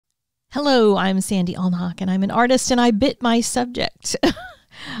Hello, I'm Sandy Allnock, and I'm an artist, and I bit my subject.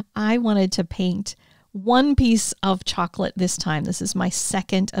 I wanted to paint one piece of chocolate this time. This is my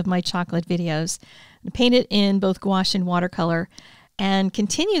second of my chocolate videos. Paint it in both gouache and watercolor and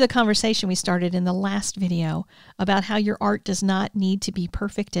continue the conversation we started in the last video about how your art does not need to be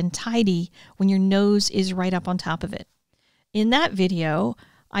perfect and tidy when your nose is right up on top of it. In that video,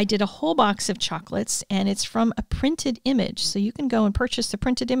 I did a whole box of chocolates, and it's from a printed image. So you can go and purchase the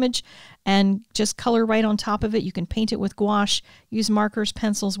printed image and just color right on top of it. You can paint it with gouache, use markers,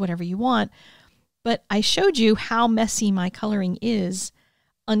 pencils, whatever you want. But I showed you how messy my coloring is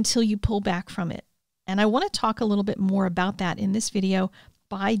until you pull back from it. And I want to talk a little bit more about that in this video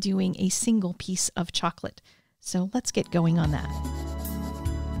by doing a single piece of chocolate. So let's get going on that.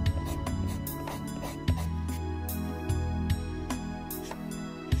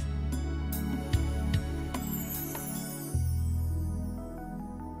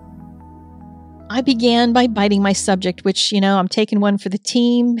 I began by biting my subject, which, I'm taking one for the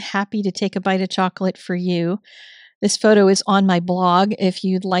team. Happy to take a bite of chocolate for you. This photo is on my blog if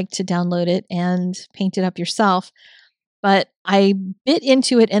you'd like to download it and paint it up yourself. But I bit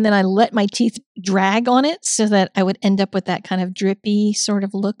into it and then I let my teeth drag on it so that I would end up with that kind of drippy sort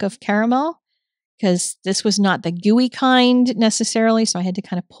of look of caramel, because this was not the gooey kind necessarily. So I had to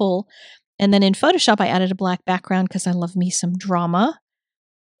kind of pull. And then in Photoshop, I added a black background because I love me some drama.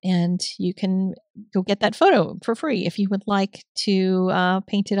 And you can go get that photo for free if you would like to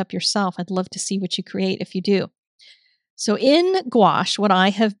paint it up yourself. I'd love to see what you create if you do. So in gouache, what I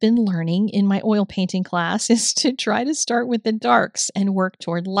have been learning in my oil painting class is to try to start with the darks and work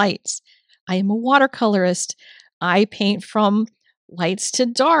toward lights. I am a watercolorist. I paint from lights to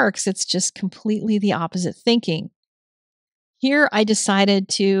darks. It's just completely the opposite thinking. Here, I decided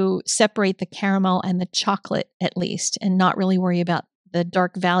to separate the caramel and the chocolate at least, and not really worry about the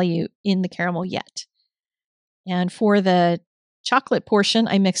dark value in the caramel yet. And for the chocolate portion,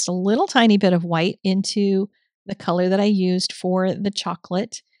 I mixed a little tiny bit of white into the color that I used for the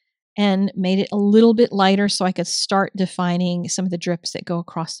chocolate and made it a little bit lighter so I could start defining some of the drips that go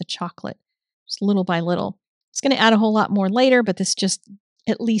across the chocolate, just little by little. It's going to add a whole lot more later, but this just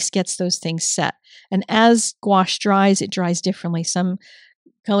at least gets those things set. And as gouache dries, it dries differently. Some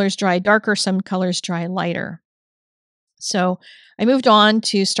colors dry darker, some colors dry lighter. So I moved on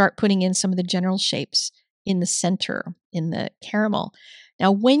to start putting in some of the general shapes in the center, in the caramel.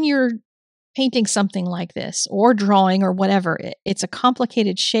 Now, when you're painting something like this or drawing or whatever, it's a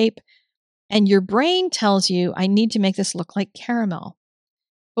complicated shape and your brain tells you, I need to make this look like caramel.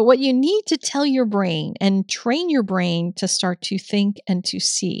 But what you need to tell your brain and train your brain to start to think and to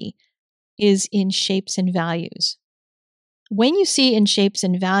see is in shapes and values. When you see in shapes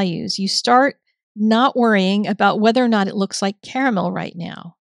and values, you start not worrying about whether or not it looks like caramel right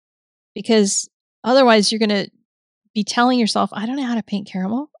now. Because otherwise you're going to be telling yourself, I don't know how to paint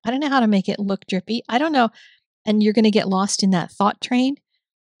caramel. I don't know how to make it look drippy. I don't know. And you're going to get lost in that thought train.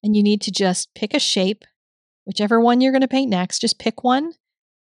 And you need to just pick a shape, whichever one you're going to paint next, just pick one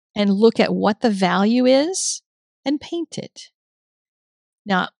and look at what the value is and paint it.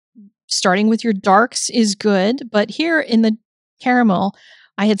 Now, starting with your darks is good, but here in the caramel,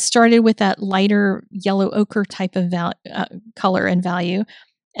 I had started with that lighter yellow ochre type of color and value.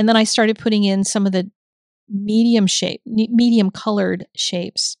 And then I started putting in some of the medium colored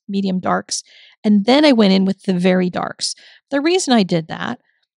shapes, medium darks. And then I went in with the very darks. The reason I did that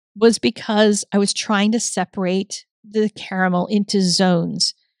was because I was trying to separate the caramel into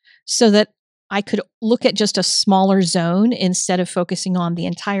zones so that I could look at just a smaller zone instead of focusing on the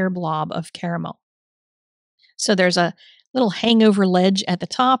entire blob of caramel. So there's a little hangover ledge at the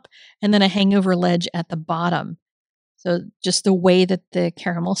top and then a hangover ledge at the bottom. So just the way that the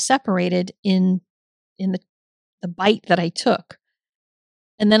caramel separated in the bite that I took.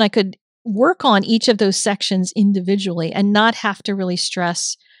 And then I could work on each of those sections individually and not have to really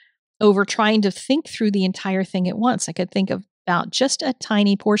stress over trying to think through the entire thing at once. I could think about just a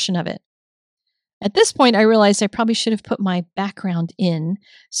tiny portion of it. At this point, I realized I probably should have put my background in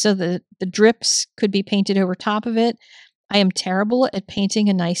so that the drips could be painted over top of it. I am terrible at painting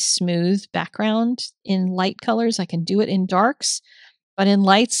a nice smooth background in light colors. I can do it in darks, but in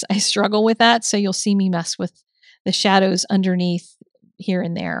lights, I struggle with that. So you'll see me mess with the shadows underneath here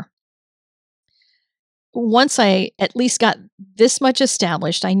and there. Once I at least got this much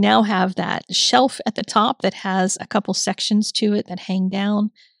established, I now have that shelf at the top that has a couple sections to it that hang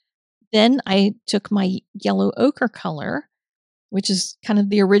down. Then I took my yellow ochre color, which is kind of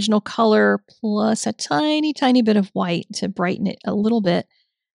the original color, plus a tiny, tiny bit of white to brighten it a little bit,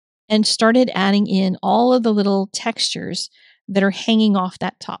 and started adding in all of the little textures that are hanging off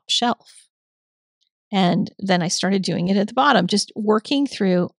that top shelf. And then I started doing it at the bottom, just working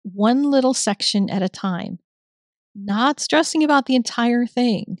through one little section at a time, not stressing about the entire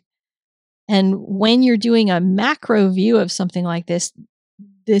thing. And when you're doing a macro view of something like this,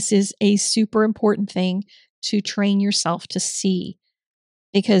 this is a super important thing to train yourself to see.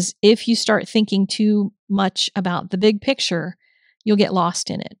 Because if you start thinking too much about the big picture, you'll get lost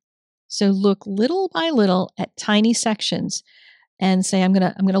in it. So look little by little at tiny sections and say, I'm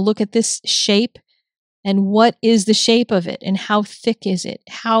going to look at this shape, and what is the shape of it, and how thick is it?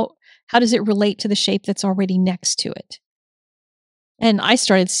 How does it relate to the shape that's already next to it? And I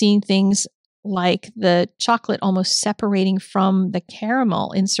started seeing things like the chocolate almost separating from the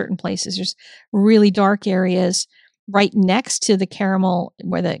caramel in certain places. There's really dark areas right next to the caramel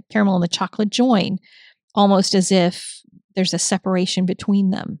where the caramel and the chocolate join, almost as if there's a separation between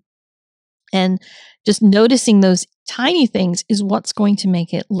them. And just noticing those tiny things is what's going to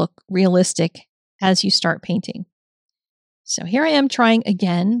make it look realistic as you start painting. So here I am trying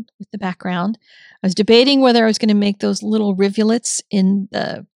again with the background. I was debating whether I was going to make those little rivulets in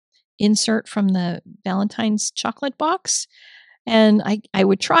the insert from the Valentine's chocolate box. And I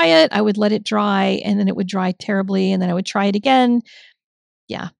would try it, I would let it dry, and then it would dry terribly, and then I would try it again.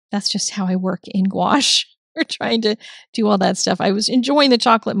 Yeah, that's just how I work in gouache. We're trying to do all that stuff. I was enjoying the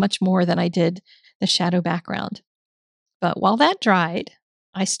chocolate much more than I did the shadow background. But while that dried,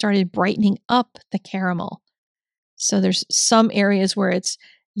 I started brightening up the caramel. So there's some areas where it's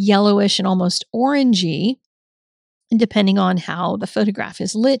yellowish and almost orangey. And depending on how the photograph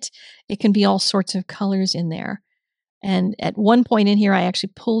is lit, it can be all sorts of colors in there. And at one point in here, I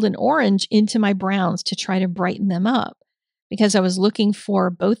actually pulled an orange into my browns to try to brighten them up because I was looking for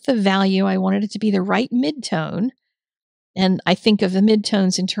both the value. I wanted it to be the right midtone. And I think of the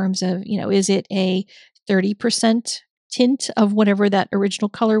midtones in terms of, is it a 30% tint of whatever that original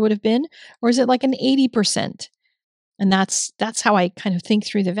color would have been, or is it like an 80%? And that's how I kind of think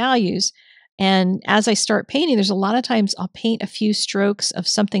through the values. And as I start painting, there's a lot of times I'll paint a few strokes of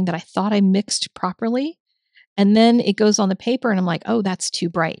something that I thought I mixed properly. And then it goes on the paper and I'm like, oh, that's too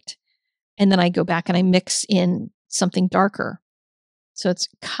bright. And then I go back and I mix in something darker. So it's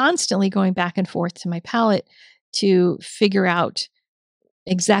constantly going back and forth to my palette to figure out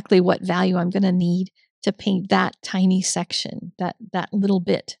exactly what value I'm going to need to paint that tiny section, that little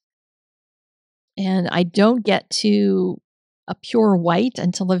bit. And I don't get to a pure white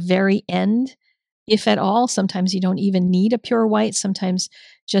until the very end, if at all. Sometimes you don't even need a pure white. Sometimes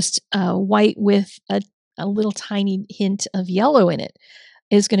just white with a little tiny hint of yellow in it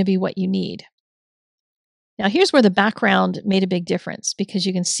is going to be what you need. Now, here's where the background made a big difference because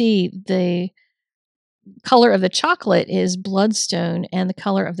you can see the color of the chocolate is bloodstone and the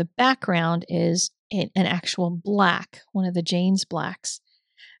color of the background is an actual black, one of the Jane's blacks.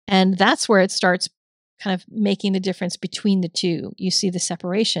 And that's where it starts kind of making the difference between the two. You see the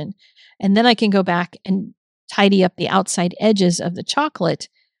separation. And then I can go back and tidy up the outside edges of the chocolate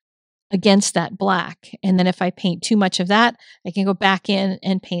against that black. And then if I paint too much of that, I can go back in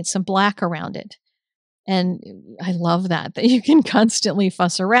and paint some black around it. And I love that you can constantly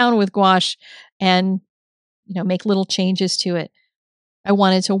fuss around with gouache and, make little changes to it. I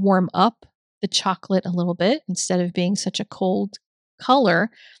wanted to warm up the chocolate a little bit instead of being such a cold color.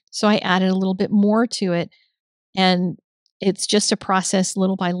 So I added a little bit more to it. And it's just a process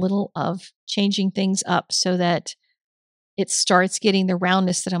little by little of changing things up so that it starts getting the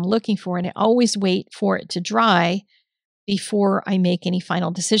roundness that I'm looking for. And I always wait for it to dry before I make any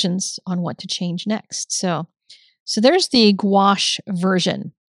final decisions on what to change next. So there's the gouache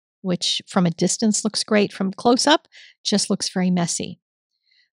version, which from a distance looks great. From close up, just looks very messy.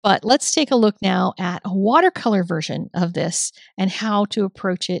 But let's take a look now at a watercolor version of this and how to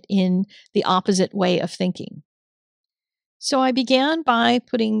approach it in the opposite way of thinking. So I began by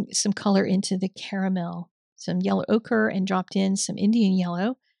putting some color into the caramel, some yellow ochre, and dropped in some Indian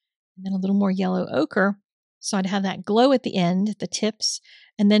yellow, and then a little more yellow ochre. So I'd have that glow at the end, at the tips,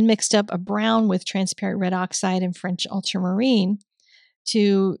 and then mixed up a brown with transparent red oxide and French ultramarine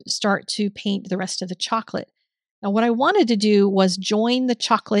to start to paint the rest of the chocolate. Now, what I wanted to do was join the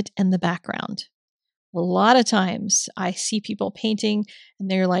chocolate and the background. A lot of times I see people painting and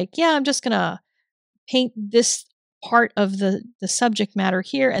they're like, yeah, I'm just going to paint this part of the subject matter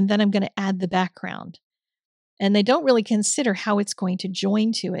here, and then I'm going to add the background. And they don't really consider how it's going to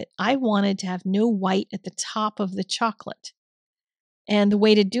join to it. I wanted to have no white at the top of the chocolate. And the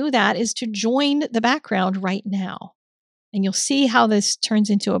way to do that is to join the background right now. And you'll see how this turns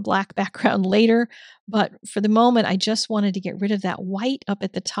into a black background later. But for the moment, I just wanted to get rid of that white up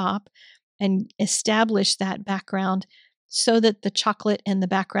at the top and establish that background so that the chocolate and the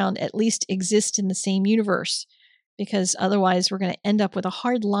background at least exist in the same universe, because otherwise we're going to end up with a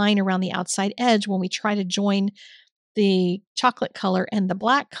hard line around the outside edge when we try to join the chocolate color and the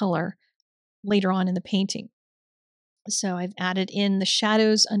black color later on in the painting. So I've added in the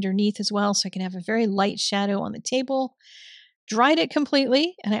shadows underneath as well, so I can have a very light shadow on the table. Dried it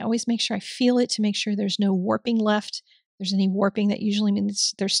completely, and I always make sure I feel it to make sure there's no warping left. If there's any warping, that usually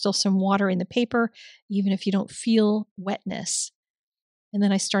means there's still some water in the paper, even if you don't feel wetness. And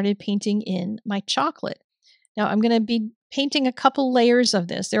then I started painting in my chocolate. Now I'm going to be painting a couple layers of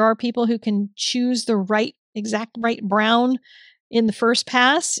this. There are people who can choose the exact right brown in the first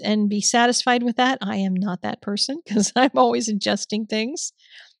pass and be satisfied with that. I am not that person because I'm always adjusting things.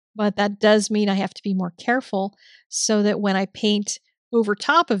 But that does mean I have to be more careful so that when I paint over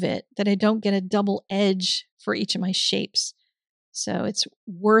top of it, that I don't get a double edge for each of my shapes. So it's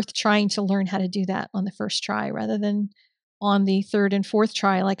worth trying to learn how to do that on the first try rather than on the third and fourth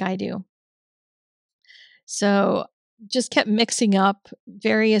try like I do. So just kept mixing up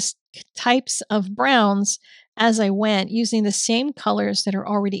various types of browns as I went, using the same colors that are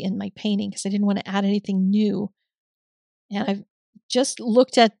already in my painting because I didn't want to add anything new. And I've just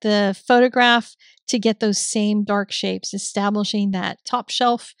looked at the photograph to get those same dark shapes, establishing that top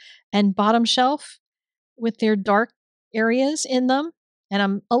shelf and bottom shelf with their dark areas in them. And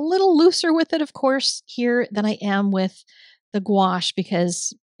I'm a little looser with it, of course, here than I am with the gouache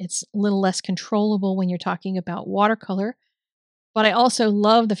because it's a little less controllable when you're talking about watercolor. But I also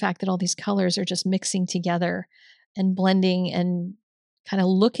love the fact that all these colors are just mixing together and blending and kind of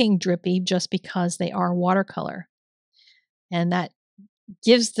looking drippy just because they are watercolor. And that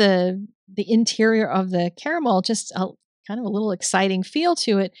gives the interior of the caramel just a kind of a little exciting feel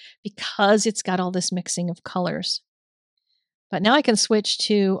to it because it's got all this mixing of colors. But now I can switch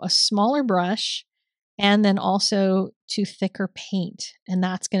to a smaller brush and then also to thicker paint. And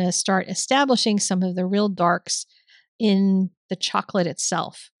that's going to start establishing some of the real darks in the chocolate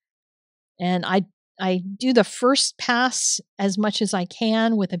itself. And I do the first pass as much as I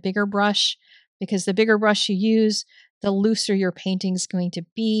can with a bigger brush because the bigger brush you use, the looser your painting is going to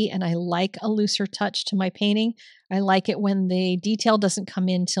be. And I like a looser touch to my painting. I like it when the detail doesn't come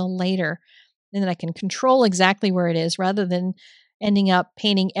in till later. And then I can control exactly where it is rather than ending up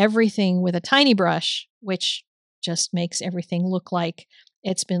painting everything with a tiny brush, which just makes everything look like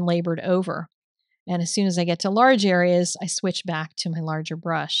it's been labored over. And as soon as I get to large areas, I switch back to my larger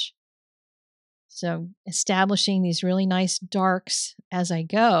brush. So establishing these really nice darks as I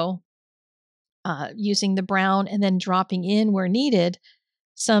go, using the brown and then dropping in where needed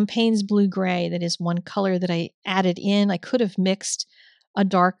some Payne's Blue Gray. That is one color that I added in. I could have mixed a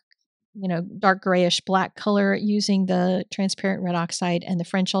dark grayish black color using the transparent red oxide and the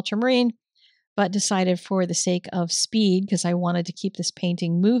French ultramarine, but decided for the sake of speed, because I wanted to keep this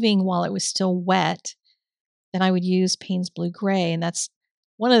painting moving while it was still wet, then I would use Payne's Blue Gray. And that's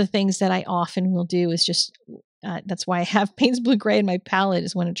one of the things that I often will do is just, that's why I have Payne's Blue Gray in my palette,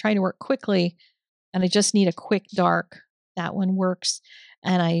 is when I'm trying to work quickly and I just need a quick dark, that one works.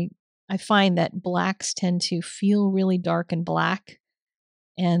 And I find that blacks tend to feel really dark and black,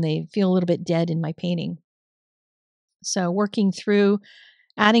 and they feel a little bit dead in my painting. So working through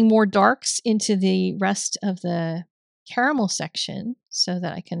adding more darks into the rest of the caramel section so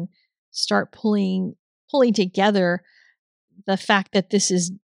that I can start pulling together the fact that this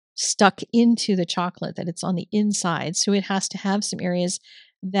is stuck into the chocolate, that it's on the inside. So it has to have some areas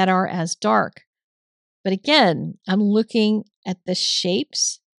that are as dark. But again, I'm looking at the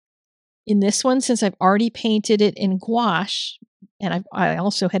shapes in this one, since I've already painted it in gouache, and I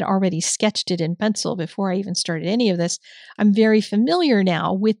also had already sketched it in pencil before I even started any of this. I'm very familiar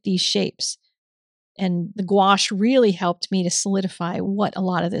now with these shapes. And the gouache really helped me to solidify what a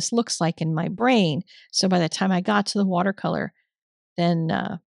lot of this looks like in my brain. So by the time I got to the watercolor, then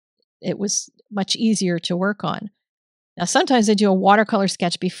it was much easier to work on. Now, sometimes I do a watercolor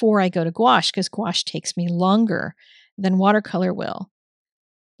sketch before I go to gouache because gouache takes me longer than watercolor will.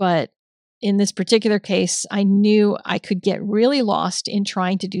 But in this particular case, I knew I could get really lost in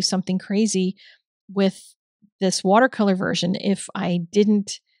trying to do something crazy with this watercolor version if I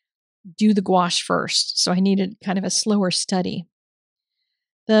didn't do the gouache first. So I needed kind of a slower study.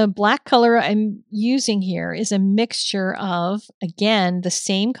 The black color I'm using here is a mixture of, again, the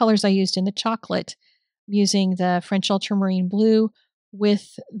same colors I used in the chocolate. I'm using the French ultramarine blue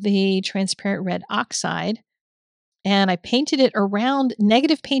with the transparent red oxide. And I painted it around,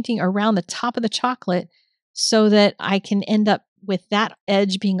 negative painting around the top of the chocolate so that I can end up with that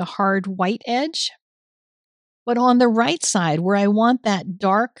edge being a hard white edge. But on the right side, where I want that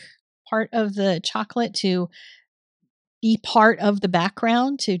dark part of the chocolate to be part of the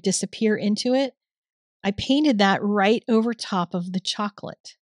background, to disappear into it, I painted that right over top of the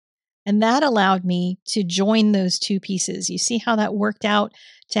chocolate. And that allowed me to join those two pieces. You see how that worked out,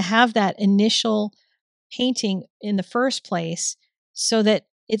 to have that initial painting in the first place so that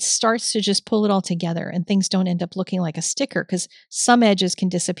it starts to just pull it all together and things don't end up looking like a sticker, because some edges can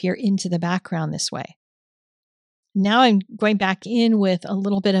disappear into the background this way. Now I'm going back in with a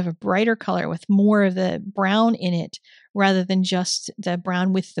little bit of a brighter color with more of the brown in it rather than just the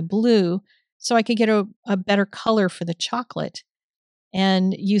brown with the blue, so I could get a better color for the chocolate.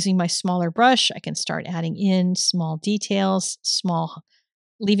 And using my smaller brush, I can start adding in small details,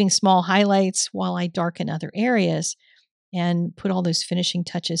 leaving small highlights while I darken other areas and put all those finishing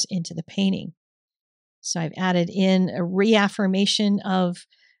touches into the painting. So I've added in a reaffirmation of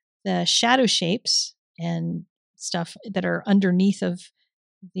the shadow shapes and stuff that are underneath of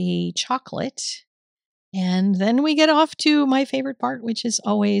the chocolate. And then we get off to my favorite part, which is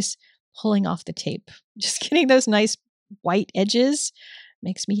always pulling off the tape. Just getting those nice white edges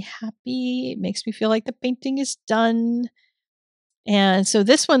makes me happy. It makes me feel like the painting is done. And so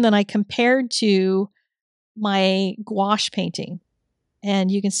this one then I compared to my gouache painting. And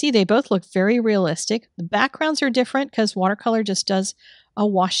you can see they both look very realistic. The backgrounds are different because watercolor just does a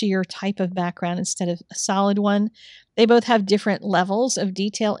washier type of background instead of a solid one. They both have different levels of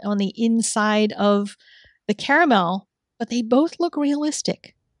detail on the inside of the caramel, but they both look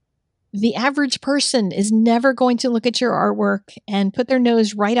realistic. The average person is never going to look at your artwork and put their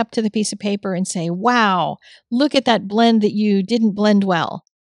nose right up to the piece of paper and say, wow, look at that blend that you didn't blend well.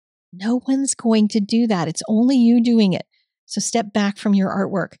 No one's going to do that. It's only you doing it. So step back from your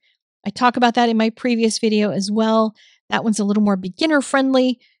artwork. I talk about that in my previous video as well. That one's a little more beginner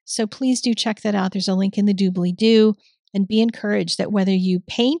friendly. So please do check that out. There's a link in the doobly-doo. And be encouraged that whether you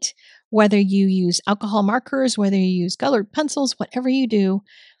paint, whether you use alcohol markers, whether you use colored pencils, whatever you do,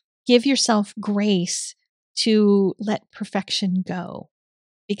 give yourself grace to let perfection go,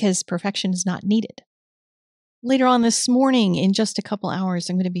 because perfection is not needed. Later on this morning, in just a couple hours,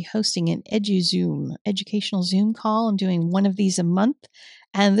 I'm going to be hosting an educational Zoom call. I'm doing one of these a month.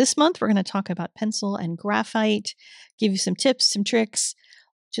 And this month, we're going to talk about pencil and graphite, give you some tips, some tricks,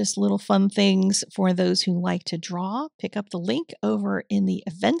 just little fun things for those who like to draw. Pick up the link over in the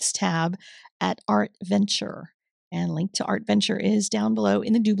events tab at Art Venture. And link to Art Venture is down below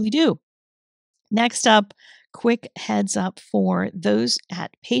in the doobly-doo. Next up, quick heads up for those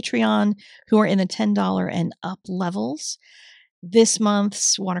at Patreon who are in the $10 and up levels. This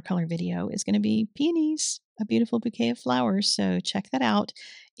month's watercolor video is going to be peonies, a beautiful bouquet of flowers. So check that out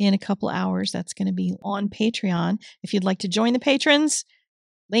in a couple hours. That's going to be on Patreon. If you'd like to join the patrons,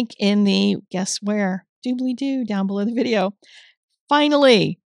 link in the guess where doobly-doo down below the video.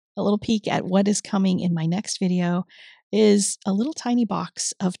 Finally, a little peek at what is coming in my next video is a little tiny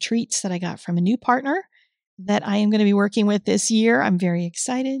box of treats that I got from a new partner that I am going to be working with this year. I'm very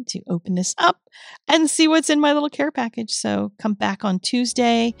excited to open this up and see what's in my little care package. So come back on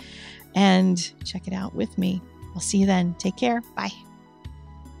Tuesday and check it out with me. I'll see you then. Take care. Bye.